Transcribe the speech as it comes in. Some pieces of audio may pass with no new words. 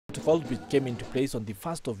Protocol, which came into place on the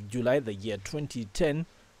 1st of July the year 2010,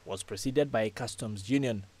 was preceded by a customs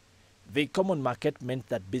union. The common market meant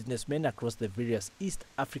that businessmen across the various East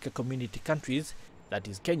Africa Community countries, that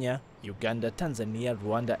is Kenya, Uganda, Tanzania,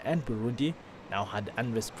 Rwanda and Burundi, now had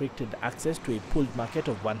unrestricted access to a pooled market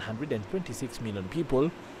of 126 million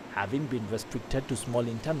people, having been restricted to small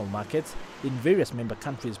internal markets in various member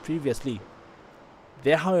countries previously.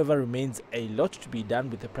 There, however, remains a lot to be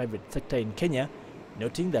done with the private sector in Kenya,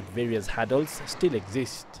 noting that various hurdles still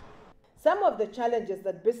exist. Some of the challenges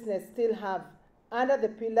that business still have under the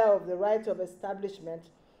pillar of the right of establishment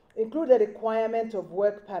include the requirement of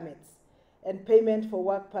work permits and payment for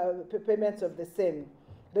work payments of the same,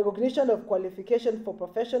 recognition of qualification for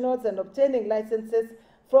professionals and obtaining licenses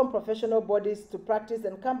from professional bodies to practice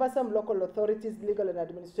and cumbersome local authorities' legal and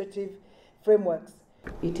administrative frameworks.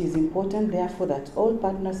 It is important, therefore, that all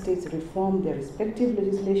partner states reform their respective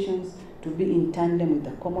legislations to be in tandem with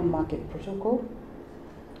the Common Market Protocol.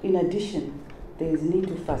 In addition, there is need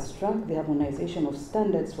to fast-track the harmonization of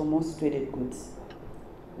standards for most traded goods.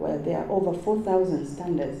 While there are over 4,000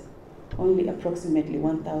 standards, only approximately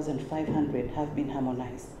 1,500 have been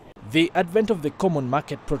harmonized. The advent of the Common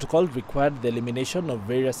Market Protocol required the elimination of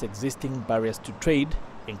various existing barriers to trade,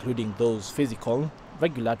 including those physical,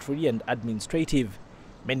 regulatory and administrative.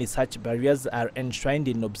 Many such barriers are enshrined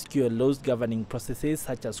in obscure laws governing processes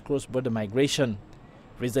such as cross-border migration.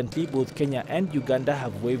 Recently, both Kenya and Uganda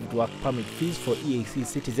have waived work permit fees for EAC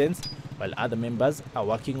citizens, while other members are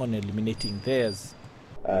working on eliminating theirs.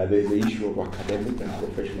 There is the issue of academic and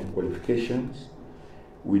professional qualifications.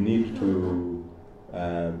 We need to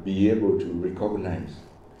be able to recognize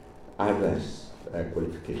others'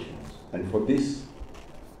 qualifications. And for this,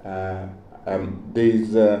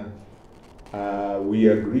 we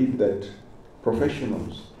agreed that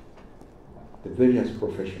professionals, the various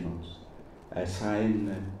professionals,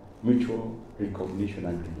 sign mutual recognition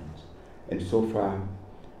agreements. And so far,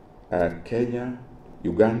 Kenya,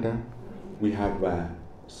 Uganda, we have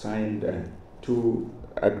signed 2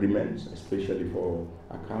 agreements, especially for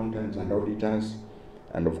accountants and auditors,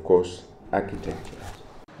 and of course, architects.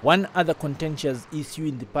 One other contentious issue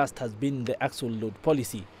in the past has been the axle load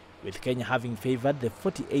policy, with Kenya having favored the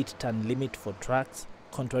 48-ton limit for trucks,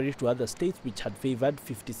 contrary to other states which had favored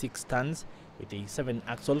 56 tons with a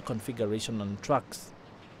 7-axle configuration on trucks.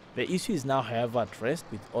 The issue is now, however, at rest,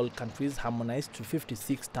 with all countries harmonized to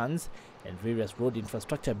 56 tons and various road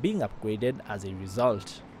infrastructure being upgraded as a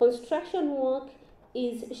result. Construction work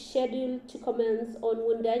is scheduled to commence on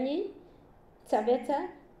Wundanyi, Taveta,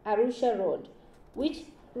 Arusha Road, which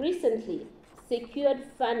recently secured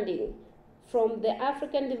funding from the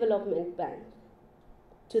African Development Bank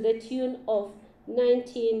to the tune of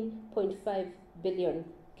 19.5 billion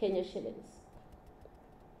Kenya shillings.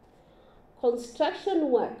 Construction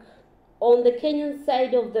work on the Kenyan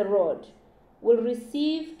side of the road will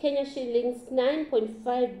receive Kenya shillings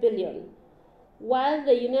 9.5 billion, while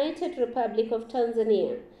the United Republic of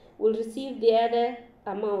Tanzania will receive the other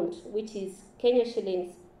amount, which is Kenya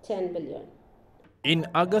shillings 10 billion. In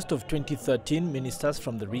August of 2013, ministers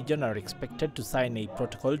from the region are expected to sign a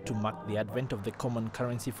protocol to mark the advent of the common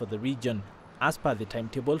currency for the region, as per the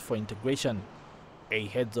timetable for integration. A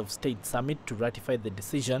heads of state summit to ratify the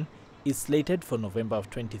decision is slated for November of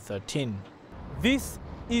 2013. This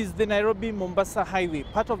is the Nairobi-Mombasa Highway,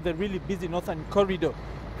 part of the really busy northern corridor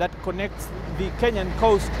that connects the Kenyan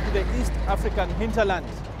coast to the East African hinterland.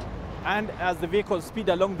 And as the vehicles speed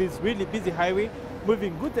along this really busy highway,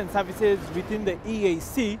 moving goods and services within the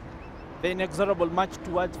EAC, the inexorable march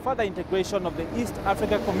towards further integration of the East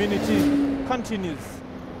Africa community continues.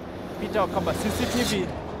 Wakaba, CCTV,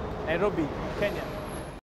 Nairobi, Kenya.